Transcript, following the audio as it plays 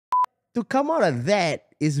to come out of that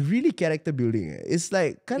is really character building. It's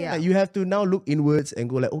like kind of like you have to now look inwards and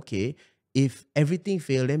go like, okay, if everything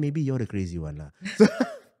failed, then maybe you're the crazy one lah. So,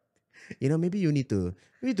 maybe you need to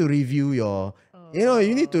review your,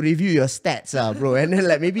 you need to review your stats, bro, and then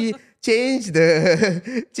like maybe change it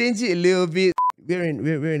a little bit. We're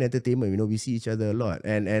in entertainment, we see each other a lot,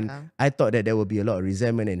 and I thought that there would be a lot of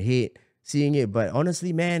resentment and hate seeing it, but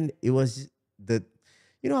honestly, man, it was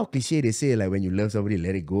you know how cliche they say, like when you love somebody,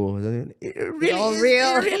 let it go. It really is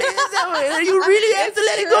real. It really is that way. You really have to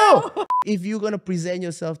let it go. If you're gonna present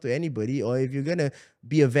yourself to anybody, or if you're gonna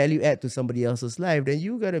be a value add to somebody else's life, then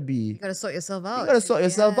you gotta sort yourself out. You gotta sort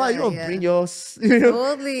yourself out. You don't bring your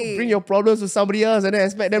bring your problems to somebody else and then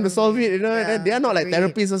expect them to solve it. They are not like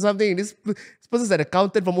therapists or something. This person's an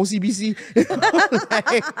accountant from OCBC.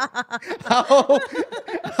 Like,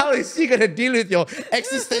 how is she gonna deal with your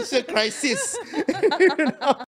existential crisis?